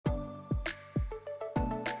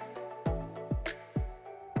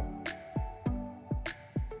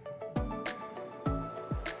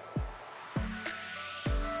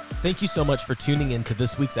Thank you so much for tuning in to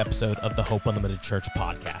this week's episode of the Hope Unlimited Church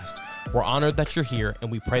podcast. We're honored that you're here,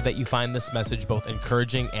 and we pray that you find this message both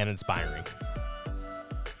encouraging and inspiring.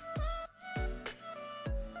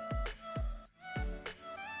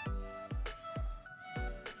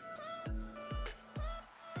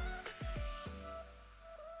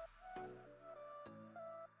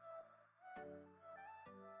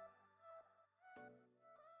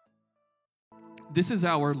 This is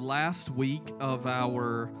our last week of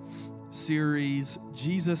our series,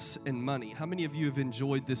 Jesus and Money. How many of you have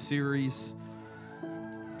enjoyed this series?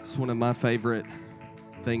 It's one of my favorite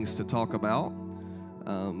things to talk about,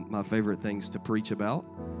 my favorite things to preach about.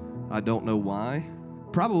 I don't know why.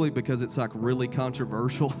 Probably because it's like really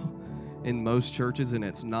controversial in most churches and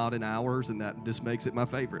it's not in ours, and that just makes it my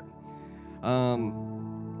favorite. But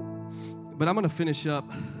I'm going to finish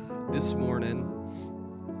up this morning.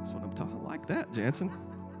 That's what I'm talking about. Like that, Jansen.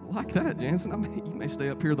 Like that, Jansen. I mean, you may stay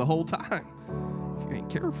up here the whole time if you ain't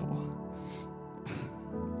careful.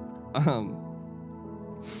 I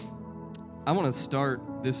want to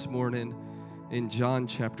start this morning in John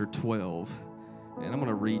chapter 12, and I'm going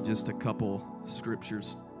to read just a couple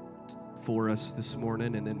scriptures for us this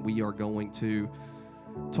morning, and then we are going to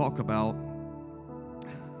talk about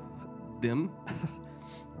them,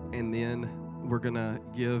 and then we're going to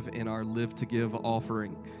give in our Live to Give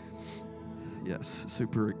offering. Yes,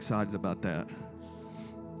 super excited about that.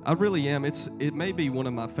 I really am. It may be one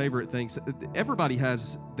of my favorite things. Everybody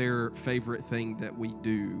has their favorite thing that we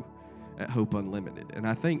do at Hope Unlimited. And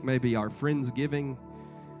I think maybe our Friendsgiving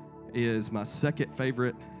is my second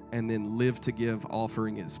favorite, and then Live to Give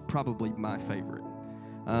offering is probably my favorite.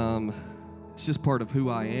 It's just part of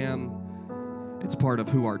who I am. It's part of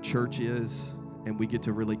who our church is, and we get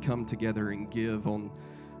to really come together and give on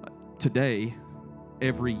today,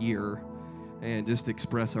 every year, and just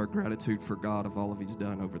express our gratitude for God of all of He's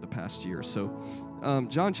done over the past year. So,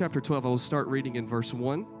 John chapter 12, I will start reading in verse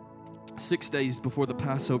 1. 6 days before the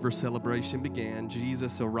Passover celebration began,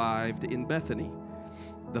 Jesus arrived in Bethany,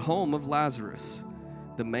 the home of Lazarus,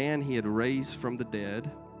 the man He had raised from the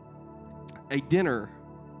dead. A dinner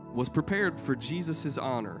was prepared for Jesus'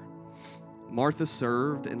 honor. Martha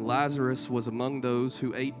served, and Lazarus was among those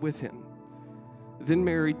who ate with him. Then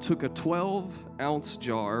Mary took a 12-ounce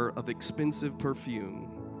jar of expensive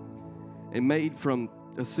perfume and made from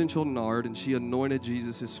essential nard, and she anointed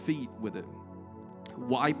Jesus' feet with it,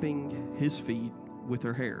 wiping His feet with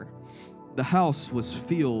her hair. The house was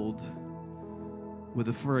filled with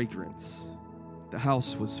a fragrance. The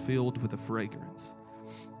house was filled with a fragrance.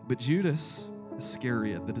 But Judas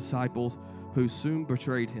Iscariot, the disciple who soon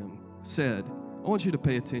betrayed Him, said, I want you to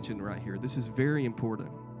pay attention right here. This is very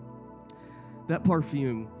important. That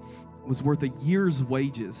perfume was worth a year's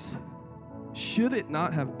wages. Should it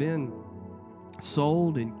not have been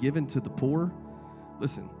sold and given to the poor?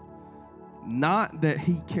 Listen, not that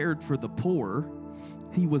He cared for the poor.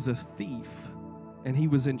 He was a thief, and He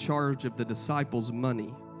was in charge of the disciples'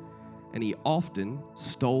 money, and He often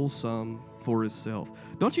stole some for Himself.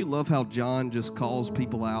 Don't you love how John just calls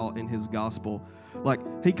people out in his gospel? Like,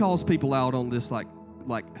 he calls people out on this, like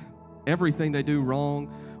everything they do wrong.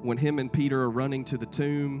 When him and Peter are running to the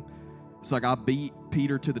tomb, it's like, I beat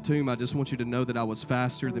Peter to the tomb. I just want you to know that I was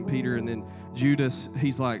faster than Peter. And then Judas,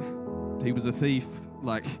 he's like, he was a thief.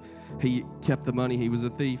 Like, he kept the money. He was a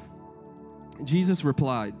thief. Jesus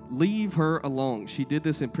replied, leave her alone. She did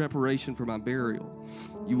this in preparation for my burial.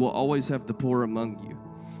 You will always have the poor among you,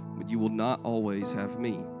 but you will not always have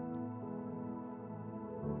me.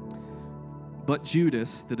 But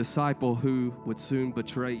Judas, the disciple who would soon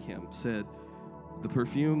betray Him, said, the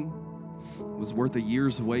perfume was worth a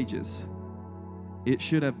year's wages. It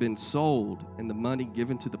should have been sold and the money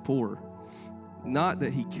given to the poor. Not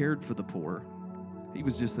that He cared for the poor. He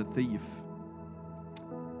was just a thief.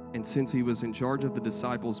 And since He was in charge of the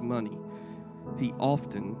disciples' money, He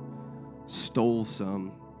often stole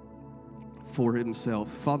some for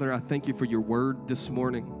Himself. Father, I thank You for Your word this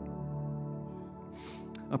morning.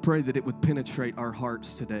 I pray that it would penetrate our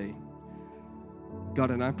hearts today.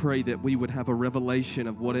 God, and I pray that we would have a revelation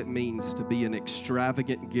of what it means to be an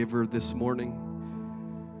extravagant giver this morning,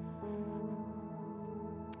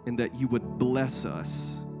 and that You would bless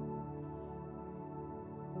us.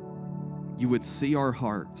 You would see our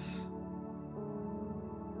hearts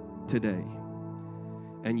today,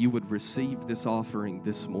 and You would receive this offering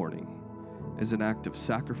this morning as an act of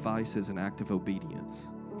sacrifice, as an act of obedience.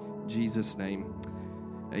 In Jesus' name,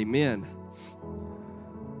 amen.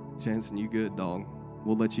 Jansen, you good, dog?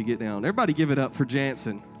 We'll let you get down. Everybody give it up for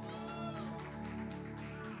Jansen.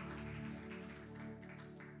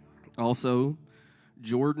 Also,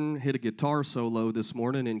 Jordan hit a guitar solo this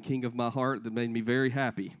morning in King of My Heart that made me very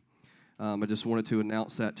happy. I just wanted to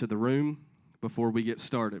announce that to the room before we get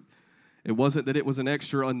started. It wasn't that it was an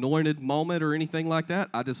extra anointed moment or anything like that.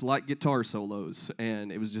 I just like guitar solos,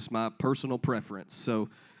 and it was just my personal preference. So,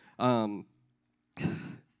 and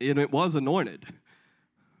it was anointed,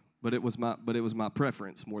 but it was my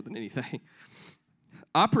preference more than anything.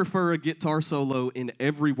 I prefer a guitar solo in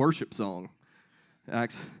every worship song.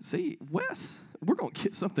 See, Wes, we're gonna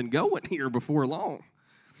get something going here before long.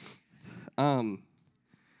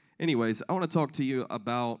 Anyways, I want to talk to you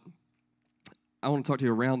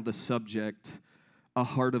around the subject, a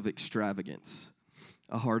heart of extravagance.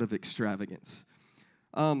 A heart of extravagance.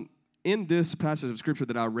 In this passage of Scripture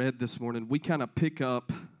that I read this morning, we kind of pick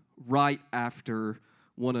up right after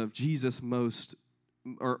one of Jesus'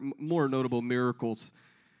 more notable miracles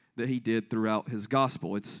that he did throughout his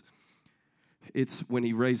gospel. It's when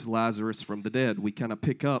he raised Lazarus from the dead. We kind of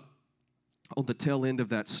pick up on the tail end of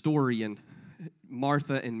that story, and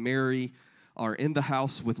Martha and Mary are in the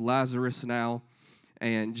house with Lazarus now,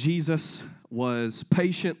 and Jesus was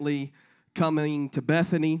patiently coming to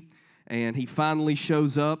Bethany, and he finally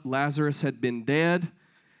shows up. Lazarus had been dead,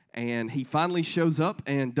 and he finally shows up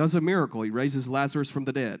and does a miracle. He raises Lazarus from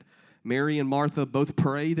the dead. Mary and Martha both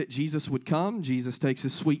pray that Jesus would come. Jesus takes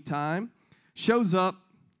his sweet time, shows up,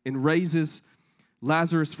 and raises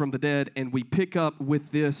Lazarus from the dead, and we pick up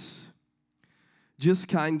with this just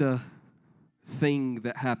kind of thing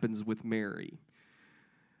that happens with Mary.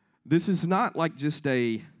 This is not like just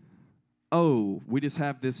we just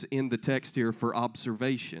have this in the text here for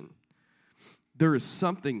observation. There is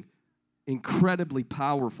something incredibly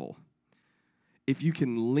powerful if you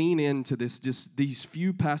can lean into these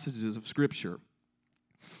few passages of Scripture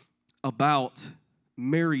about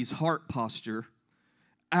Mary's heart posture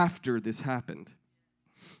after this happened.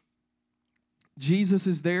 Jesus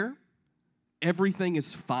is there. Everything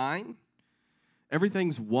is fine.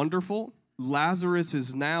 Everything's wonderful. Lazarus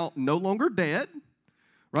is now no longer dead,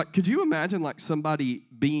 right? Could you imagine like somebody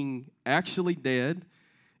being actually dead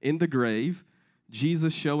in the grave,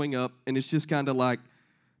 Jesus showing up, and it's just kind of like,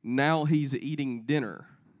 now he's eating dinner,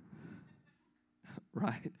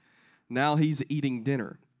 right? Now he's eating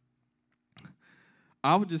dinner.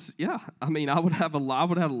 I would have a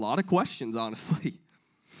lot of questions, honestly.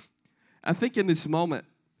 I think in this moment,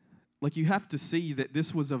 like, you have to see that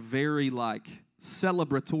this was a very, like,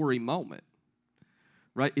 celebratory moment,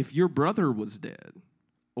 right? If your brother was dead,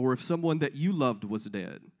 or if someone that you loved was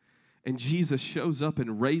dead, and Jesus shows up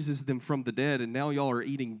and raises them from the dead, and now y'all are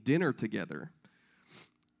eating dinner together,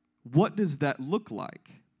 what does that look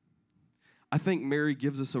like? I think Mary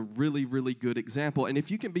gives us a really, really good example. And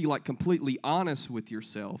if you can be, like, completely honest with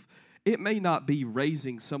yourself, it may not be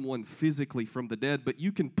raising someone physically from the dead, but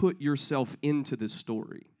you can put yourself into this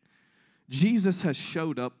story. Jesus has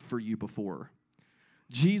showed up for you before.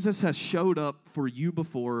 Jesus has showed up for you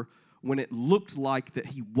before when it looked like that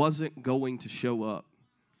he wasn't going to show up.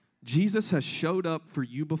 Jesus has showed up for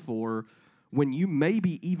you before when you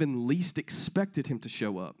maybe even least expected him to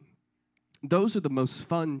show up. Those are the most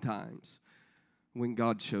fun times when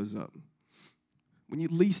God shows up, when you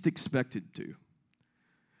least expected to.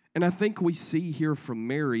 And I think we see here from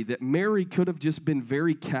Mary that Mary could have just been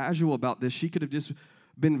very casual about this. She could have just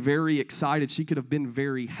been very excited. She could have been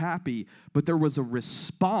very happy. But there was a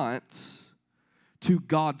response to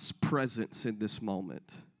God's presence in this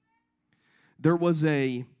moment. There was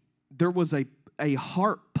a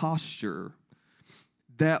heart posture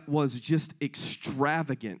that was just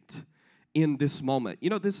extravagant in this moment. You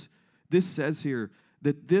know, this says here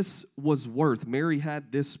that this was worth, Mary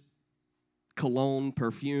had this cologne,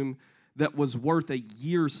 perfume, that was worth a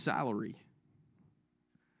year's salary.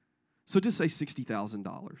 So just say $60,000,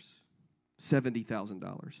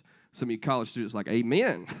 $70,000. Some of you college students are like,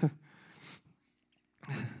 amen.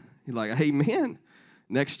 You're like, amen.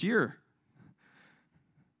 Next year.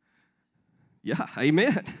 Yeah,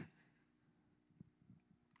 amen.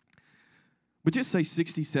 But just say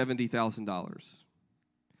 $60,000, $70,000.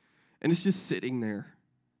 And it's just sitting there.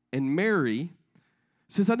 And Mary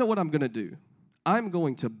says, I know what I'm going to do. I'm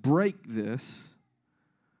going to break this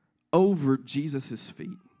over Jesus'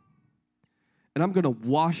 feet. And I'm going to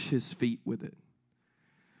wash his feet with it.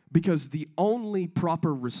 Because the only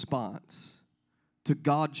proper response to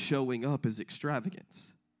God showing up is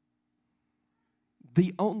extravagance.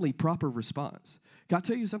 The only proper response. Can I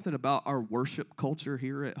tell you something about our worship culture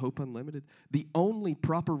here at Hope Unlimited? The only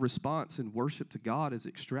proper response in worship to God is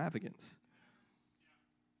extravagance.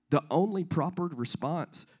 The only proper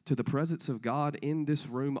response to the presence of God in this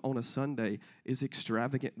room on a Sunday is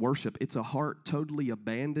extravagant worship. It's a heart totally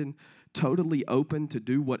abandoned, totally open to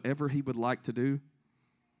do whatever He would like to do.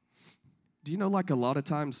 Do you know, like a lot of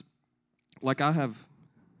times, like I have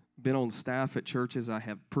been on staff at churches, I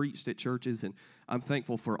have preached at churches, and I'm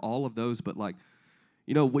thankful for all of those, but like,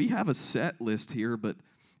 you know, we have a set list here,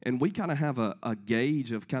 and we kind of have a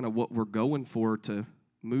gauge of kind of what we're going for to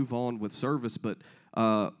move on with service, but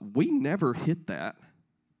we never hit that.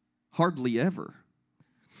 Hardly ever.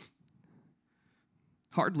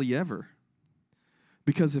 Hardly ever.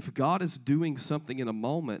 Because if God is doing something in a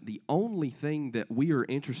moment, the only thing that we are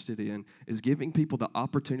interested in is giving people the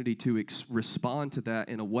opportunity to respond to that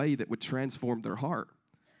in a way that would transform their heart.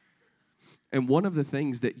 And one of the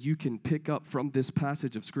things that you can pick up from this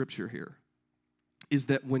passage of Scripture here is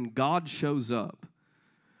that when God shows up,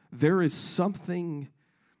 there is something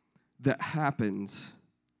that happens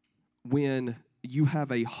when you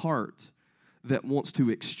have a heart that wants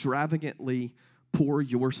to extravagantly pour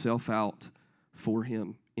yourself out for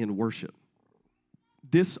Him in worship.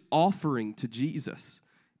 This offering to Jesus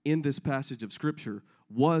in this passage of Scripture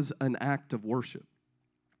was an act of worship.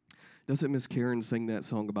 Doesn't Miss Karen sing that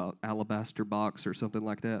song about alabaster box or something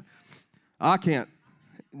like that? I can't.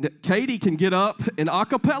 Katie can get up and a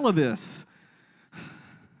cappella this.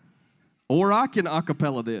 Or I can a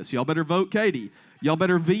cappella this. Y'all better vote Katie. Y'all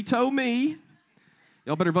better veto me.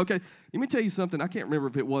 Y'all better vote Katie. Let me tell you something. I can't remember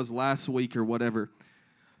if it was last week or whatever.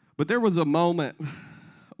 But there was a moment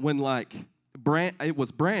when, like, it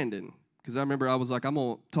was Brandon. Because I remember I was like, I'm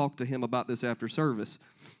going to talk to him about this after service.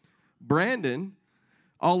 Brandon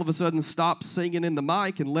all of a sudden stops singing in the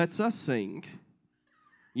mic and lets us sing.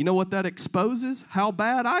 You know what that exposes? How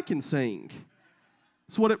bad I can sing.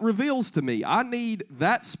 That's what it reveals to me. I need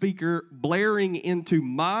that speaker blaring into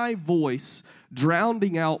my voice,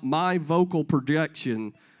 drowning out my vocal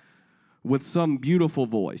projection with some beautiful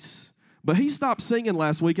voice. But he stopped singing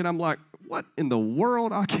last week, and I'm like, what in the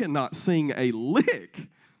world? I cannot sing a lick.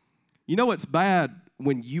 You know it's bad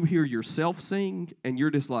when you hear yourself sing, and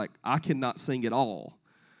you're just like, I cannot sing at all.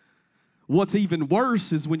 What's even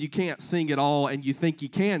worse is when you can't sing at all, and you think you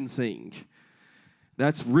can sing.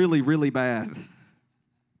 That's really, really bad.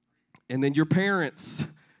 And then your parents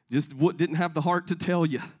just didn't have the heart to tell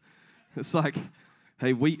you. It's like,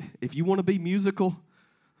 hey, if you want to be musical,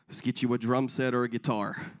 let's get you a drum set or a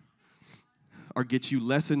guitar. Or get you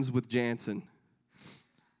lessons with Jansen.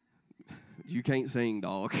 You can't sing,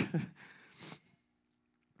 dog.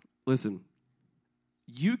 Listen,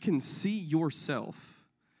 you can see yourself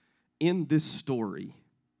in this story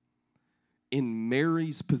in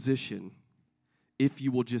Mary's position if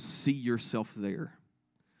you will just see yourself there.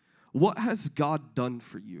 What has God done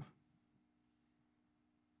for you?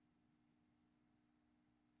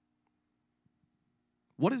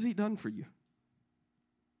 What has He done for you?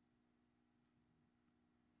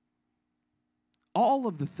 All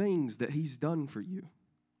of the things that He's done for you.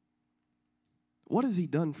 What has He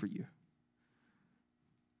done for you?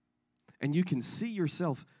 And you can see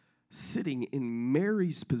yourself sitting in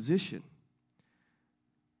Mary's position.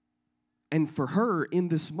 And for her, in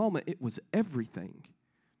this moment, it was everything.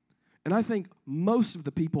 And I think most of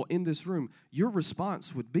the people in this room, your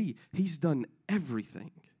response would be, He's done everything.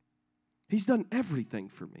 He's done everything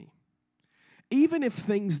for me. Even if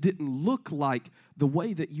things didn't look like the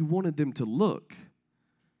way that you wanted them to look,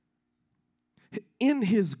 in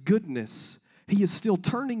His goodness, He is still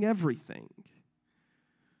turning everything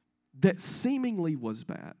that seemingly was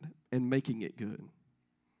bad and making it good.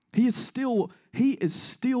 He is still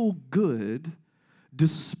good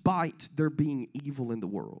despite there being evil in the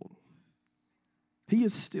world. He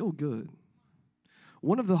is still good.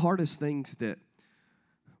 One of the hardest things that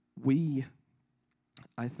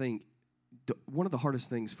one of the hardest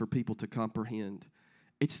things for people to comprehend,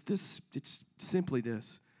 it's simply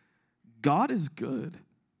this. God is good.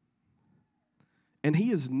 And He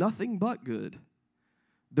is nothing but good.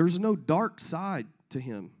 There's no dark side to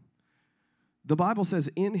Him. The Bible says,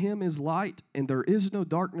 in Him is light, and there is no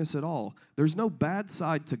darkness at all. There's no bad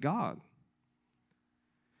side to God.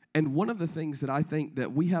 And one of the things that I think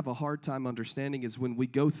that we have a hard time understanding is when we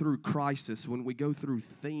go through crisis, when we go through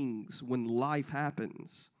things, when life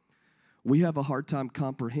happens, we have a hard time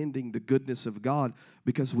comprehending the goodness of God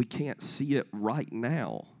because we can't see it right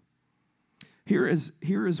now. Here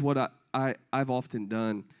is what I've often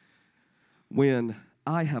done when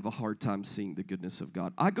I have a hard time seeing the goodness of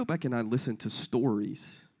God. I go back and I listen to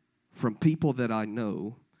stories from people that I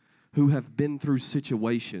know who have been through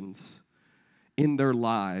situations in their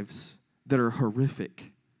lives that are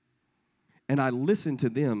horrific. And I listen to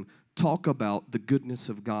them talk about the goodness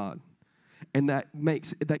of God. And that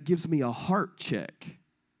gives me a heart check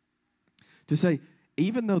to say,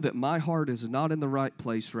 even though that my heart is not in the right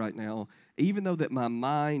place right now, even though that my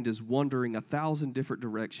mind is wandering 1,000 different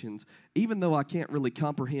directions, even though I can't really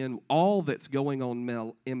comprehend all that's going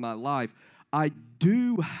on in my life, I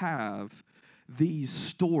do have these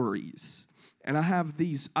stories, and I have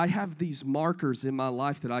these markers in my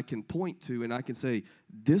life that I can point to, and I can say,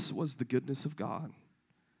 this was the goodness of God.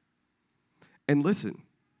 And listen,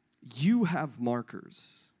 you have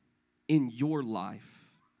markers in your life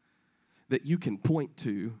that you can point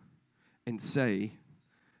to and say,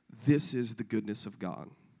 this is the goodness of God.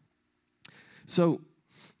 So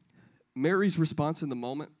Mary's response in the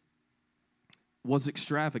moment was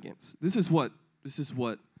extravagance. This is what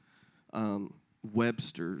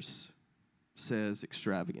Webster's says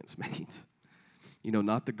extravagance means. You know,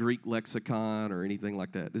 not the Greek lexicon or anything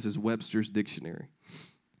like that. This is Webster's dictionary.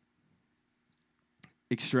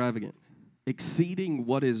 Extravagant, exceeding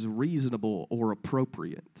what is reasonable or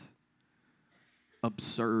appropriate.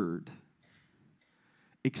 Absurd,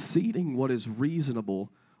 exceeding what is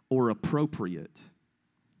reasonable or appropriate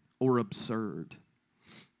or absurd.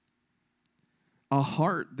 A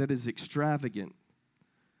heart that is extravagant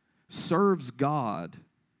serves God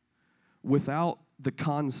without the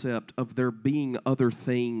concept of there being other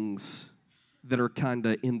things that are kind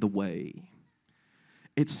of in the way.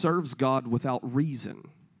 It serves God without reason.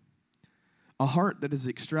 A heart that is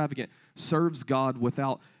extravagant serves God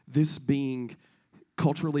without this being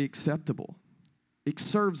culturally acceptable. It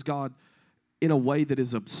serves God in a way that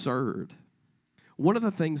is absurd. One of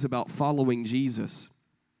the things about following Jesus,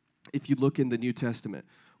 if you look in the New Testament,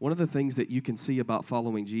 one of the things that you can see about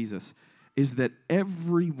following Jesus is that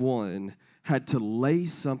everyone had to lay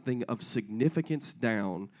something of significance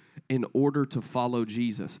down in order to follow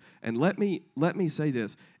Jesus. And let me say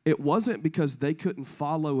this. It wasn't because they couldn't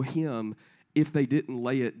follow him if they didn't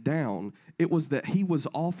lay it down. It was that he was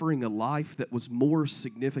offering a life that was more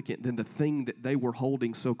significant than the thing that they were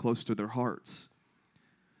holding so close to their hearts.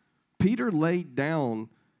 Peter laid down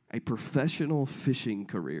a professional fishing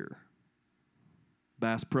career.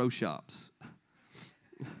 Bass Pro Shops.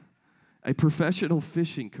 A professional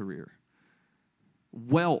fishing career.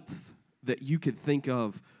 Wealth that you could think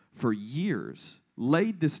of for years.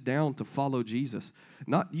 Laid this down to follow Jesus.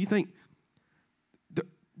 You think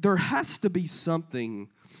there has to be something.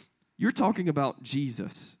 You're talking about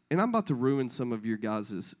Jesus, and I'm about to ruin some of your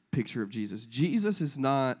guys' picture of Jesus. Jesus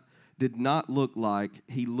did not look like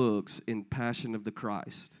he looks in Passion of the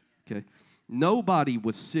Christ. Okay, nobody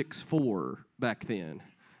was 6'4" back then,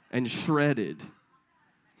 and shredded.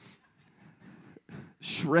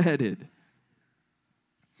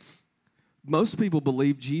 Most people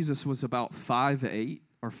believe Jesus was about 5'8"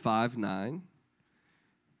 or 5'9".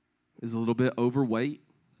 Is a little bit overweight.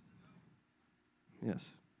 Yes.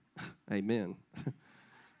 Amen.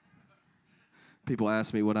 People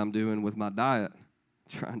ask me what I'm doing with my diet,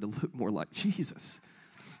 trying to look more like Jesus.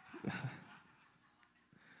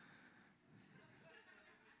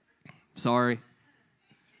 Sorry.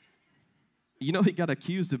 You know, he got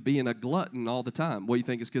accused of being a glutton all the time. What, you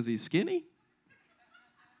think it's because he's skinny?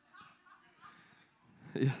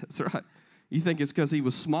 Yeah, that's right. You think it's because he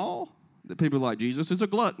was small that people are like, Jesus is a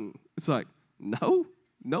glutton? It's like, no,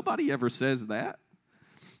 nobody ever says that.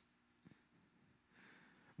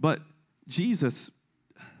 But Jesus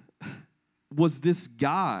was this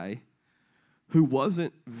guy who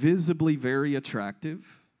wasn't visibly very attractive.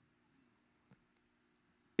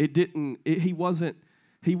 He wasn't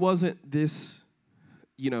this,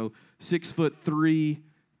 6'3"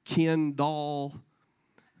 Ken doll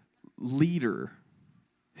leader.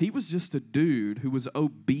 He was just a dude who was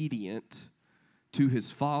obedient to his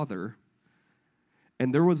father.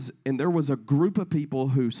 And there was a group of people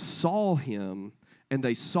who saw him, and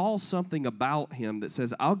they saw something about him that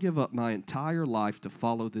says, I'll give up my entire life to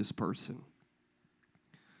follow this person.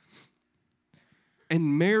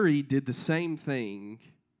 And Mary did the same thing,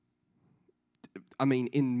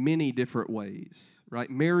 in many different ways, right?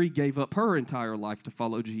 Mary gave up her entire life to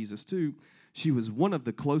follow Jesus too. She was one of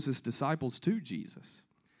the closest disciples to Jesus.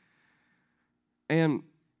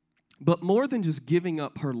 But more than just giving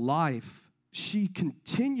up her life, she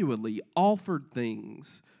continually offered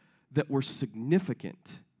things that were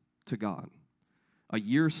significant to God. A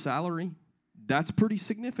year's salary, that's pretty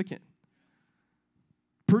significant.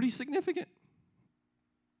 Pretty significant.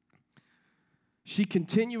 She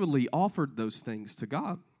continually offered those things to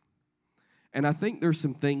God. And I think there's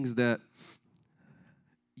some things that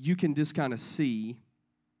you can just kind of see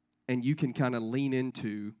and you can kind of lean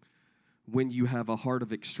into when you have a heart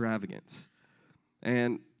of extravagance.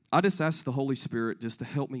 And I just asked the Holy Spirit just to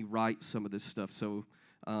help me write some of this stuff. So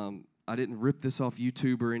I didn't rip this off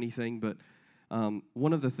YouTube or anything, but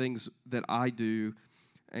one of the things that I do,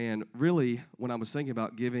 and really when I was thinking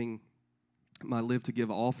about giving my Live to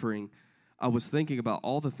Give offering, I was thinking about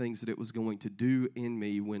all the things that it was going to do in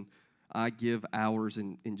me when I give ours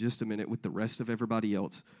in just a minute with the rest of everybody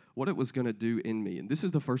else, what it was going to do in me. And this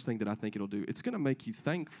is the first thing that I think it'll do. It's going to make you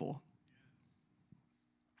thankful.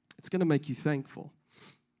 It's going to make you thankful.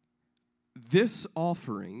 This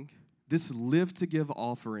offering, this Live to Give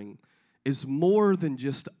offering, is more than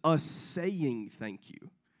just us saying thank you.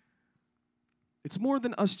 It's more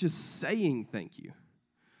than us just saying thank you.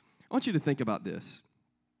 I want you to think about this.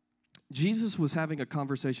 Jesus was having a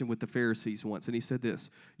conversation with the Pharisees once, and he said this,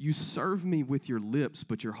 "You serve me with your lips,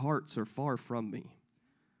 but your hearts are far from me."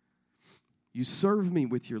 You serve me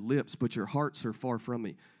with your lips, but your hearts are far from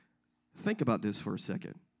me. Think about this for a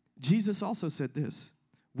second. Jesus also said this,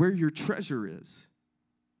 "Where your treasure is,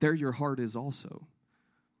 there your heart is also."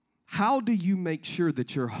 How do you make sure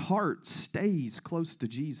that your heart stays close to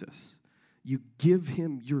Jesus? You give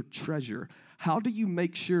him your treasure. How do you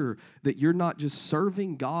make sure that you're not just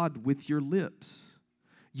serving God with your lips?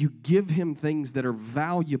 You give him things that are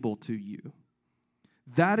valuable to you.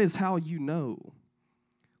 That is how you know.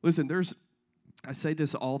 Listen, I say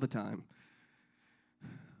this all the time.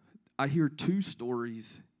 I hear two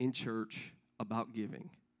stories in church about giving.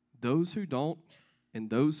 Those who don't and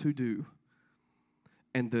those who do.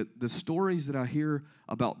 And the stories that I hear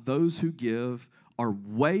about those who give are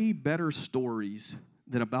way better stories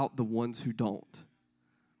than about the ones who don't.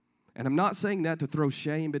 And I'm not saying that to throw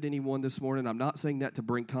shame at anyone this morning. I'm not saying that to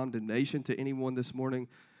bring condemnation to anyone this morning.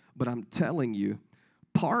 But I'm telling you,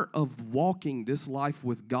 part of walking this life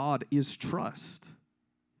with God is trust.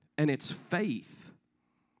 And it's faith.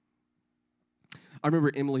 I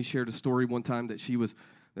remember Emily shared a story one time that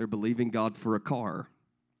they're believing God for a car.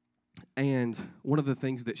 And one of the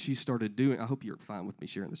things that she started doing, I hope you're fine with me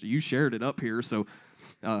sharing this. You shared it up here, so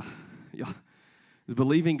yeah, is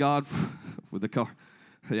believing God for the car.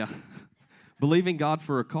 Yeah, believing God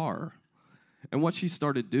for a car. And what she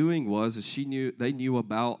started doing was they knew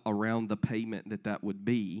about around the payment that would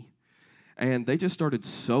be, and they just started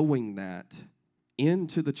sowing that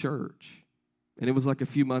into the church. And it was like a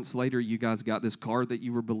few months later, you guys got this car that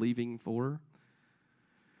you were believing for.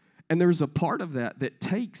 And there's a part of that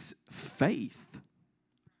takes faith.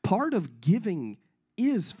 Part of giving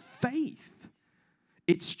is faith.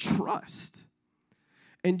 It's trust.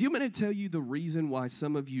 And do you want me to tell you the reason why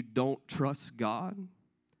some of you don't trust God?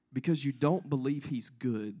 Because you don't believe he's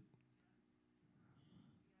good.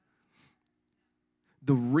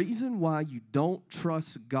 The reason why you don't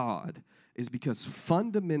trust God is because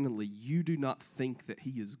fundamentally you do not think that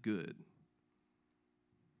he is good.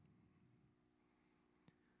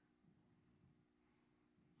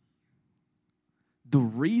 The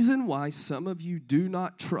reason why some of you do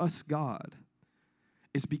not trust God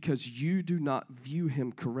is because you do not view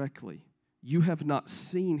him correctly. You have not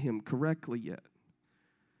seen him correctly yet.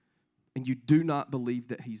 And you do not believe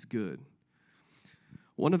that he's good.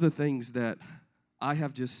 One of the things that I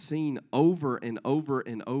have just seen over and over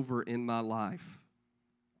and over in my life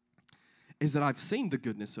is that I've seen the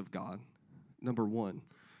goodness of God, number one.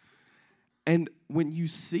 And when you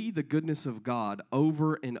see the goodness of God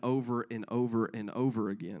over and over and over and over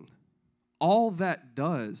again, all that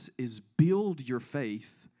does is build your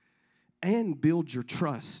faith and build your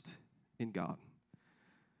trust in God.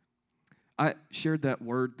 I shared that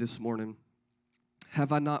word this morning.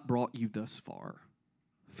 Have I not brought you thus far?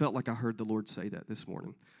 Felt like I heard the Lord say that this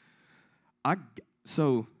morning.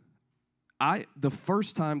 The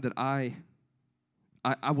first time that I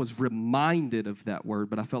was reminded of that word,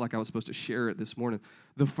 but I felt like I was supposed to share it this morning.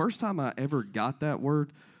 The first time I ever got that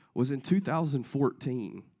word was in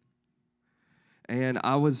 2014. And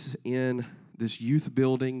I was in this youth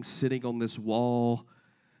building sitting on this wall.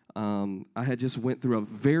 I had just went through a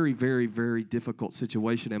very, very, very difficult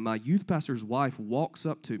situation. And my youth pastor's wife walks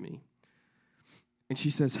up to me. And she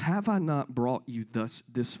says, "Have I not brought you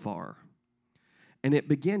this far?" And it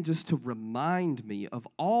began just to remind me of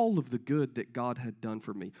all of the good that God had done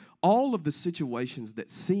for me. All of the situations that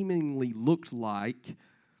seemingly looked like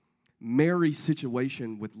Mary's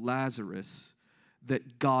situation with Lazarus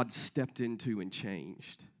that God stepped into and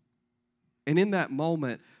changed. And in that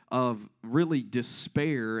moment of really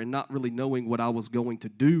despair and not really knowing what I was going to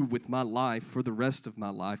do with my life for the rest of my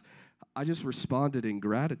life, I just responded in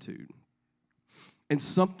gratitude. And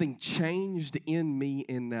something changed in me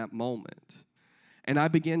in that moment. And I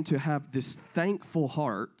began to have this thankful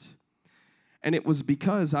heart. And it was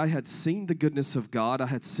because I had seen the goodness of God. I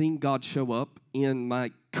had seen God show up in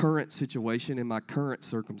my current situation, in my current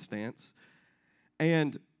circumstance.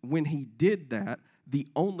 And when he did that, the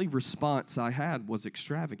only response I had was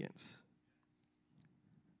extravagance.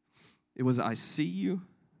 It was, I see you,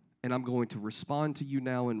 and I'm going to respond to you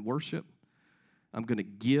now in worship. I'm going to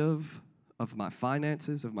give of my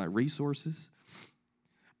finances, of my resources.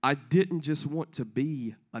 I didn't just want to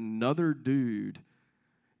be another dude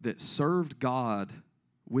that served God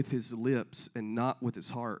with his lips and not with his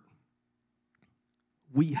heart.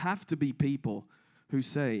 We have to be people who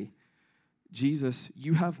say, Jesus,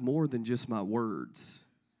 you have more than just my words.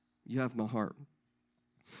 You have my heart.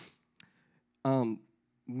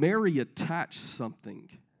 Mary attached something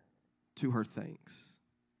to her thanks,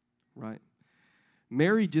 right?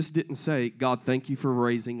 Mary just didn't say, God, thank you for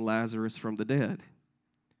raising Lazarus from the dead.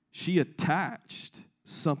 She attached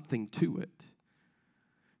something to it.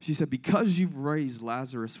 She said, because you've raised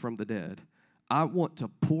Lazarus from the dead, I want to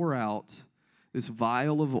pour out this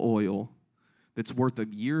vial of oil that's worth a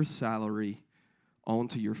year's salary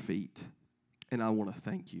onto your feet, and I want to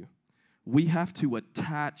thank you. We have to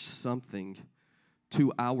attach something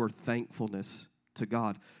to our thankfulness to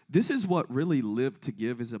God. This is what really Live to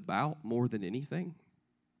Give is about more than anything.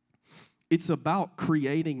 It's about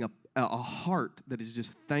creating a heart that is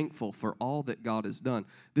just thankful for all that God has done.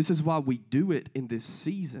 This is why we do it in this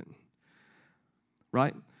season,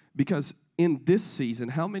 right? Because in this season,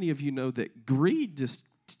 how many of you know that greed just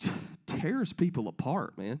tears people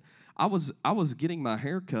apart, man? I was getting my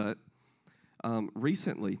hair cut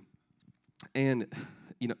recently, and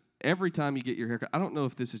every time you get your hair cut, I don't know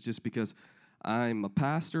if this is just because I'm a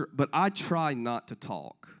pastor, but I try not to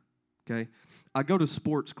talk, okay? I go to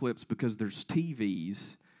sports clips because there's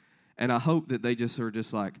TVs, and I hope that they just are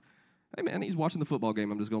just like, hey, man, he's watching the football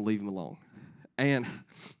game. I'm just going to leave him alone. And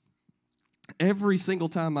every single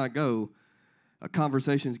time I go,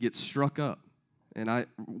 conversations get struck up. And I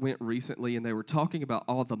went recently, and they were talking about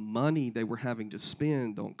all the money they were having to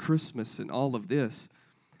spend on Christmas and all of this.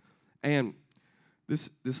 And this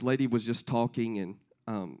lady was just talking, and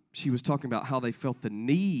she was talking about how they felt the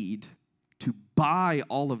need to buy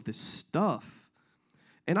all of this stuff.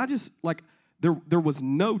 And I just, like, there was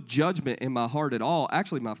no judgment in my heart at all.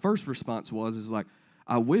 Actually, my first response was like,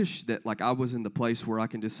 I wish that, like, I was in the place where I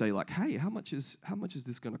can just say, like, hey, how much is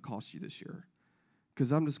this going to cost you this year?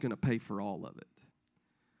 Because I'm just going to pay for all of it.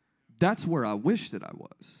 That's where I wish that I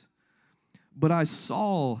was. But I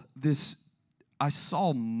saw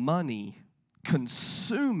money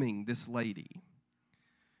consuming this lady.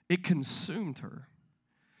 It consumed her.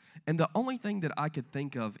 And the only thing that I could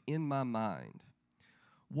think of in my mind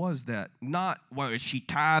was that not, well, is she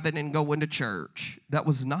tithing and going to church? That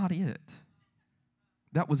was not it.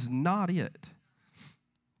 That was not it.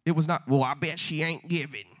 It was not, well, I bet she ain't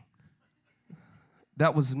giving.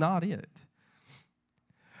 That was not it.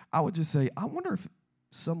 I would just say, I wonder if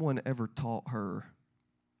someone ever taught her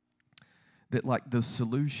that, like, the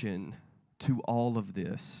solution to all of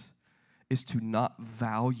this is to not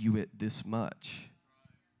value it this much.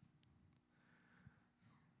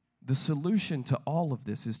 The solution to all of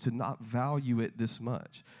this is to not value it this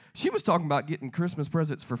much. She was talking about getting Christmas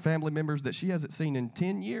presents for family members that she hasn't seen in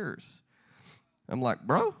 10 years. I'm like,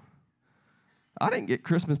 bro, I didn't get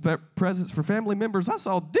Christmas presents for family members I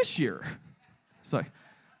saw this year. So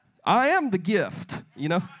I am the gift,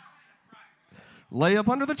 Lay up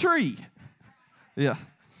under the tree. Yeah.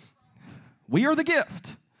 We are the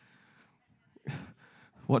gift.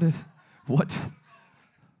 What?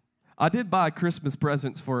 I did buy Christmas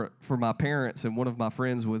presents for my parents, and one of my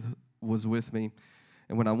friends was with me.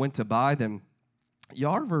 And when I went to buy them,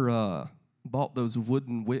 y'all ever bought those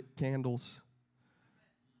wooden wick candles?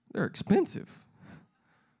 They're expensive.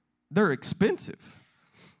 They're expensive.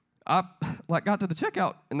 I got to the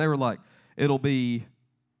checkout, and they were like, it'll be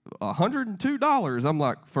 $102. I'm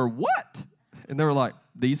like, for what? And they were like,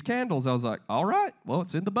 these candles. I was like, all right, well,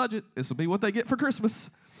 it's in the budget. This will be what they get for Christmas.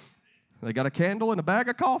 They got a candle and a bag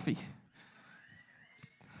of coffee.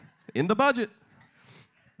 In the budget.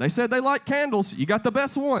 They said they like candles. You got the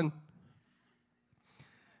best one.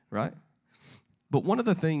 Right? But one of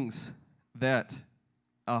the things that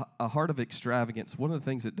a heart of extravagance, one of the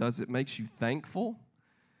things it does, it makes you thankful.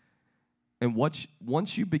 And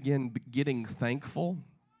once you begin getting thankful,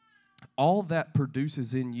 all that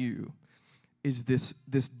produces in you is this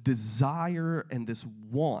desire and this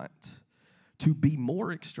want to be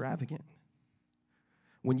more extravagant.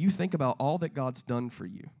 When you think about all that God's done for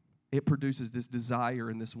you, it produces this desire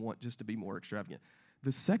and this want just to be more extravagant.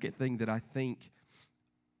 The second thing that I think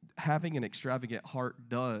having an extravagant heart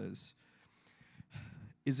does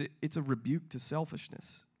it's a rebuke to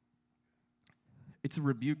selfishness. It's a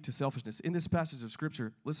rebuke to selfishness. In this passage of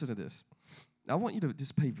Scripture, listen to this. I want you to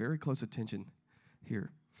just pay very close attention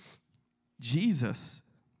here. Jesus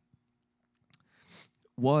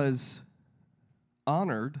was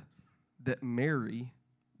honored that Mary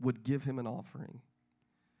would give him an offering.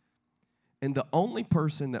 And the only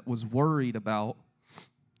person that was worried about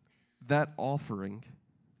that offering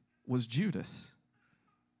was Judas.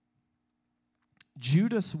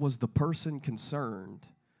 Judas was the person concerned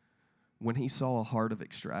when he saw a heart of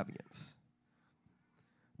extravagance.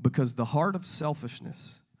 Because the heart of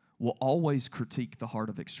selfishness will always critique the heart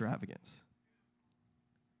of extravagance.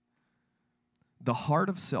 The heart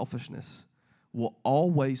of selfishness will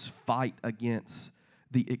always fight against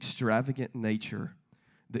the extravagant nature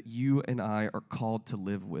that you and I are called to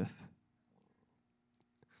live with.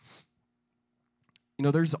 You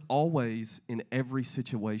know, there's always, in every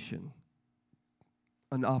situation,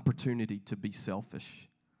 an opportunity to be selfish.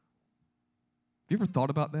 Have you ever thought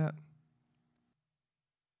about that?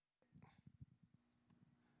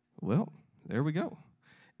 Well, there we go.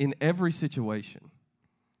 In every situation,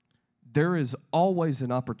 there is always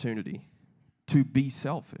an opportunity to be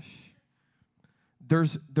selfish.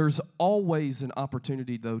 There's always an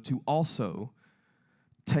opportunity, though, to also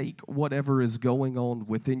take whatever is going on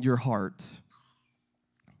within your heart,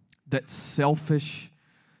 that selfish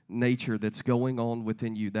nature that's going on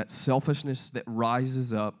within you, that selfishness that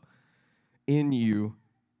rises up in you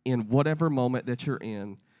in whatever moment that you're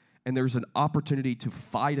in, and there's an opportunity to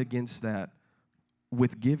fight against that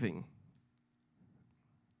with giving.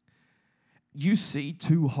 You see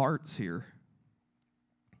two hearts here.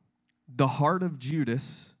 The heart of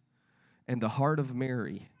Judas and the heart of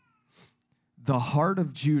Mary. The heart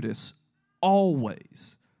of Judas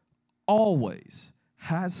always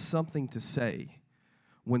has something to say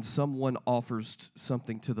when someone offers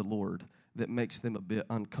something to the Lord that makes them a bit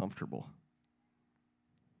uncomfortable.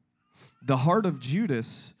 The heart of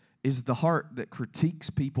Judas is the heart that critiques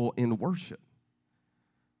people in worship.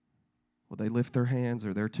 Well, they lift their hands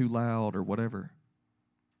or they're too loud or whatever,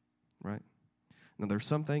 right? Now, there's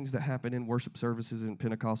some things that happen in worship services in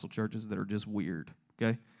Pentecostal churches that are just weird,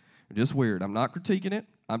 okay? They're just weird. I'm not critiquing it.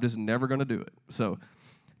 I'm just never going to do it. So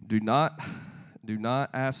do not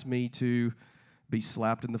ask me to be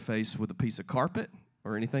slapped in the face with a piece of carpet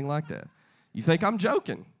or anything like that. You think I'm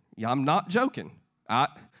joking? Yeah, I'm not joking. I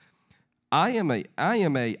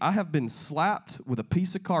have been slapped with a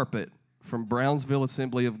piece of carpet from Brownsville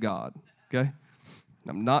Assembly of God, okay?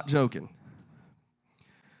 I'm not joking.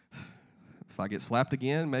 If I get slapped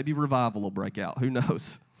again, maybe revival will break out. Who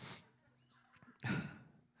knows?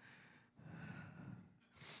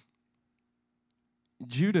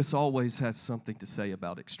 Judas always has something to say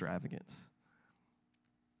about extravagance.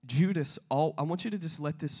 I want you to just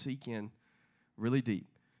let this sink in really deep.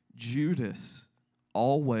 Judas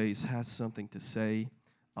always has something to say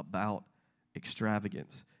about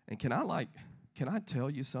extravagance. And can I tell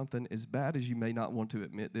you something? As bad as you may not want to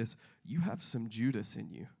admit this, you have some Judas in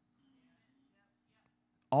you.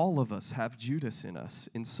 All of us have Judas in us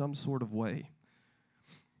in some sort of way.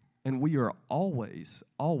 And we are always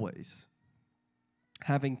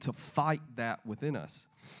having to fight that within us.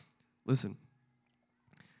 Listen,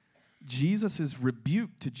 Jesus'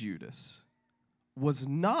 rebuke to Judas was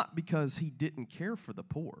not because he didn't care for the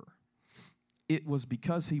poor. It was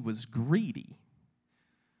because he was greedy,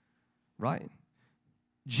 right?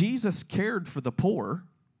 Jesus cared for the poor.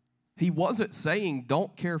 He wasn't saying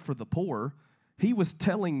don't care for the poor. He was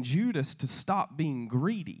telling Judas to stop being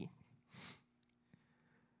greedy.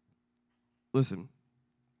 Listen,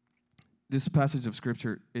 this passage of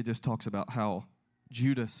Scripture, it just talks about how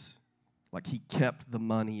Judas, he kept the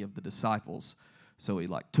money of the disciples, so he,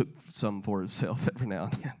 took some for himself every now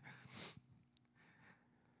and then.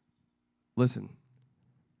 Listen,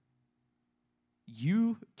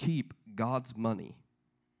 you keep God's money.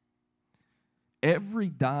 Every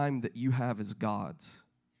dime that you have is God's.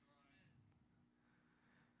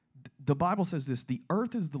 The Bible says this, the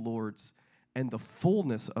earth is the Lord's, and the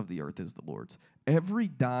fullness of the earth is the Lord's. Every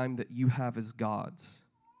dime that you have is God's.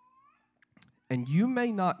 And you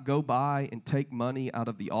may not go by and take money out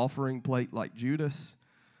of the offering plate like Judas,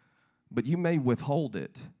 but you may withhold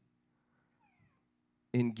it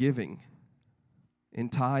in giving, in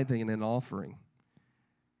tithing, and in offering.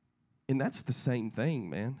 And that's the same thing,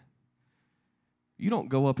 man. You don't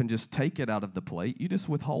go up and just take it out of the plate. You just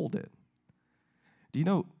withhold it. Do you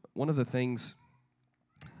know one of the things,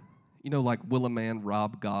 like will a man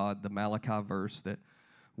rob God, the Malachi verse that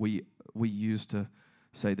we use to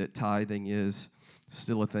say that tithing is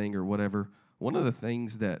still a thing or whatever. One of the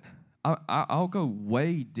things that I'll go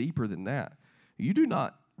way deeper than that. You do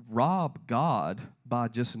not rob God by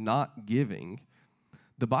just not giving.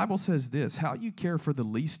 The Bible says this, how you care for the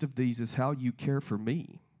least of these is how you care for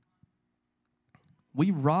me. We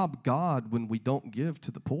rob God when we don't give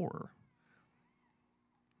to the poor.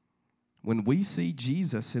 When we see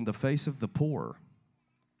Jesus in the face of the poor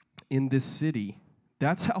in this city,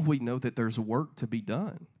 that's how we know that there's work to be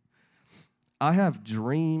done. I have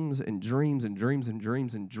dreams and dreams and dreams and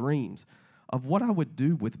dreams and dreams of what I would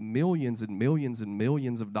do with millions and millions and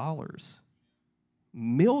millions of dollars.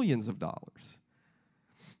 Millions of dollars.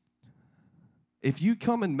 If you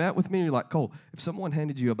come and met with me and you're like, Cole, if someone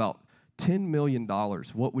handed you about $10 million,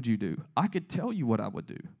 what would you do? I could tell you what I would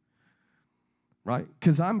do, right?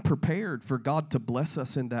 Because I'm prepared for God to bless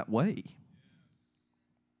us in that way.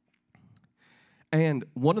 And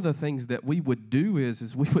one of the things that we would do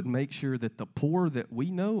is we would make sure that the poor that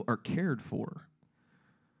we know are cared for.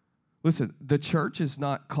 Listen, the church is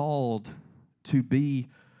not called to be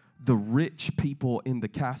the rich people in the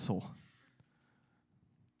castle.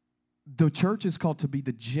 The church is called to be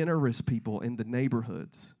the generous people in the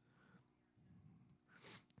neighborhoods.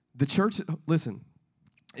 The church, listen,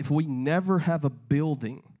 if we never have a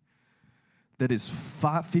building that is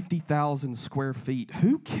 50,000 square feet,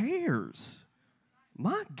 who cares?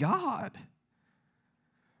 My God.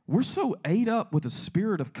 We're so ate up with a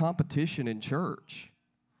spirit of competition in church.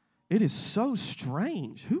 It is so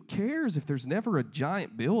strange. Who cares if there's never a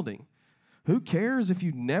giant building? Who cares if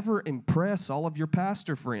you never impress all of your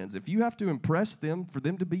pastor friends? If you have to impress them for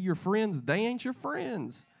them to be your friends, they ain't your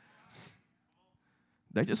friends.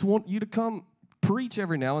 They just want you to come preach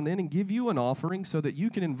every now and then and give you an offering so that you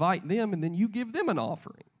can invite them and then you give them an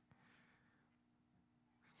offering.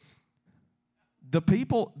 The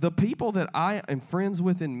people that I am friends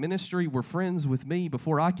with in ministry were friends with me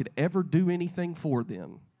before I could ever do anything for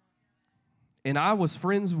them. And I was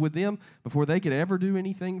friends with them before they could ever do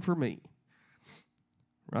anything for me.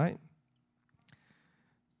 Right?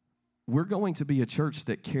 We're going to be a church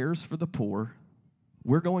that cares for the poor.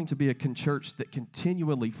 We're going to be a church that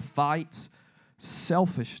continually fights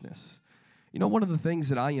selfishness. You know, one of the things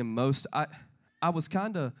that I am most, I was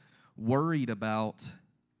kind of worried about,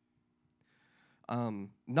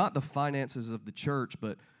 not the finances of the church,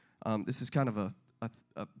 but this is kind of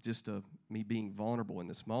just me being vulnerable in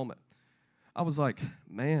this moment. I was like,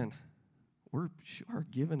 man, we're sure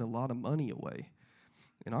giving a lot of money away.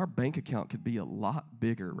 And our bank account could be a lot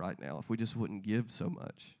bigger right now if we just wouldn't give so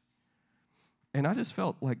much. And I just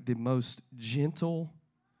felt like the most gentle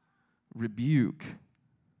rebuke,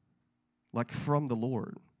 like from the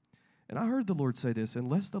Lord. And I heard the Lord say this,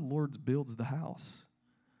 unless the Lord builds the house,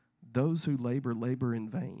 those who labor, labor in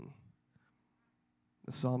vain.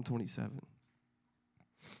 That's Psalm 27.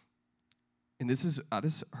 And I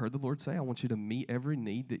just heard the Lord say, I want you to meet every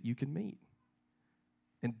need that you can meet.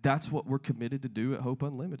 And that's what we're committed to do at Hope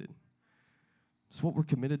Unlimited. It's what we're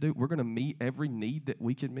committed to do. We're going to meet every need that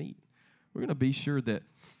we can meet. We're going to be sure that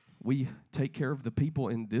we take care of the people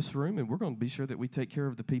in this room, and we're going to be sure that we take care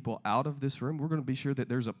of the people out of this room. We're going to be sure that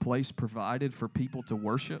there's a place provided for people to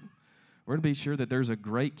worship. We're going to be sure that there's a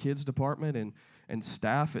great kids department and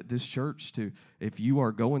staff at this church to, if you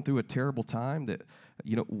are going through a terrible time, that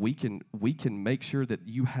we can make sure that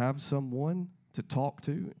you have someone to talk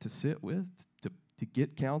to sit with, to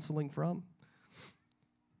get counseling from.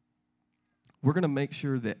 We're going to make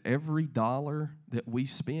sure that every dollar that we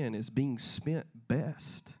spend is being spent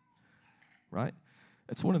best, right?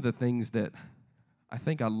 That's one of the things that I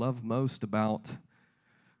think I love most about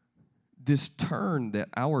this turn that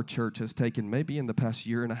our church has taken maybe in the past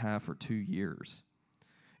year and a half or 2 years.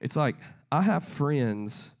 It's like I have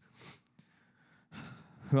friends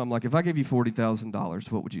who I'm like, if I gave you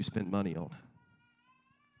 $40,000, what would you spend money on?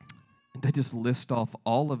 And they just list off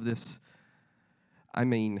all of this,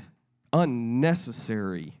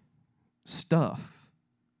 unnecessary stuff.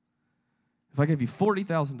 If I gave you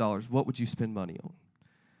 $40,000, what would you spend money on?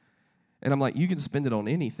 And I'm like, you can spend it on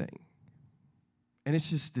anything. And it's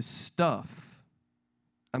just this stuff.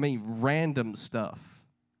 Random stuff.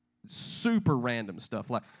 Super random stuff.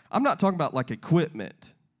 Like, I'm not talking about like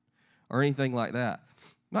equipment or anything like that.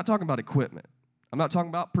 I'm not talking about equipment. I'm not talking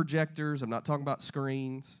about projectors. I'm not talking about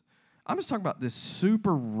screens. I'm just talking about this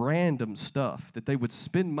super random stuff that they would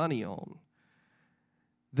spend money on.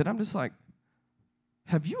 That I'm just like,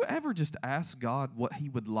 have you ever just asked God what He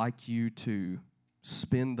would like you to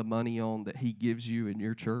spend the money on that He gives you in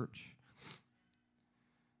your church?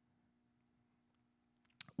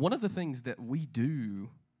 One of the things that we do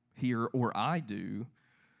here, or I do,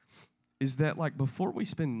 is that like before we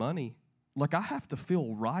spend money, like I have to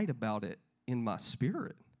feel right about it in my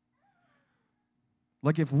spirit.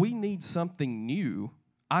 Like if we need something new,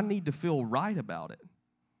 I need to feel right about it.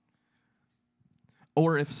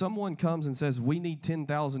 Or if someone comes and says, we need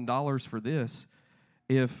 $10,000 for this,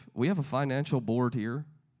 if we have a financial board here,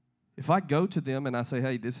 if I go to them and I say,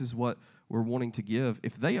 hey, this is what we're wanting to give,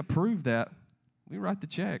 if they approve that, we write the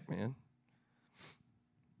check, man.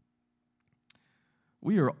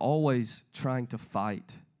 We are always trying to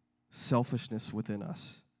fight selfishness within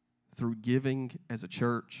us through giving as a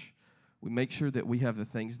church. We make sure that we have the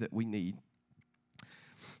things that we need.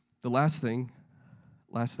 The last thing,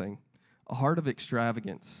 a heart of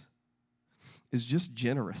extravagance is just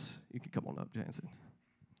generous. You can come on up, Jansen.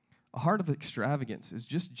 A heart of extravagance is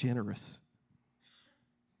just generous.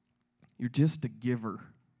 You're just a giver.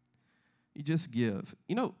 You just give.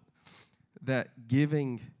 You know that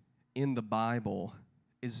giving in the Bible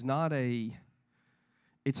is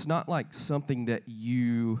it's not like something that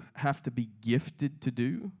you have to be gifted to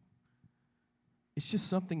do. It's just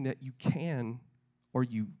something that you can or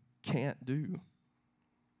you can't do.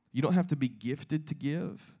 You don't have to be gifted to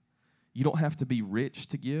give. You don't have to be rich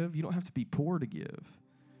to give. You don't have to be poor to give.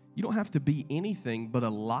 You don't have to be anything but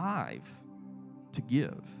alive to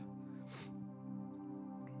give.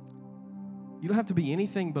 You don't have to be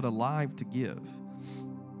anything but alive to give.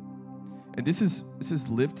 And this is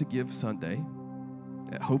Live to Give Sunday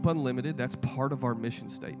at Hope Unlimited. That's part of our mission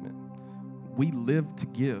statement. We live to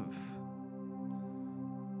give.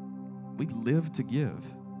 We live to give.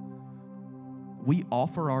 We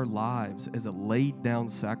offer our lives as a laid down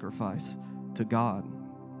sacrifice to God.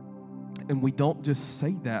 And we don't just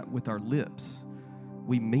say that with our lips.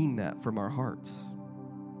 We mean that from our hearts.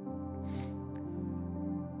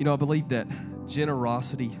 You know, I believe that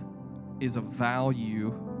generosity is a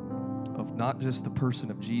value of not just the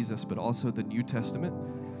person of Jesus, but also the New Testament.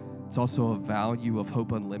 It's also a value of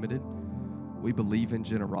Hope Unlimited. We believe in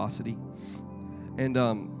generosity. And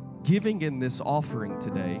giving in this offering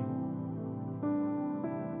today,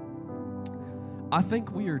 I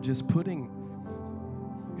think we are just putting,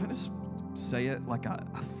 can I just say it like I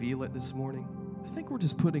feel it this morning? I think we're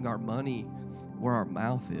just putting our money where our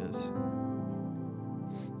mouth is.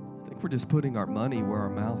 I think we're just putting our money where our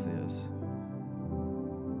mouth is.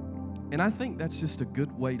 And I think that's just a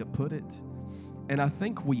good way to put it. And I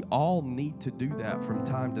think we all need to do that from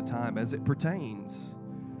time to time as it pertains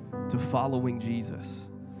to following Jesus.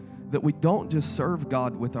 That we don't just serve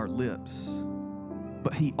God with our lips,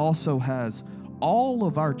 but He also has all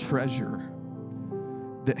of our treasure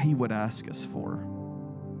that He would ask us for.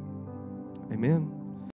 Amen.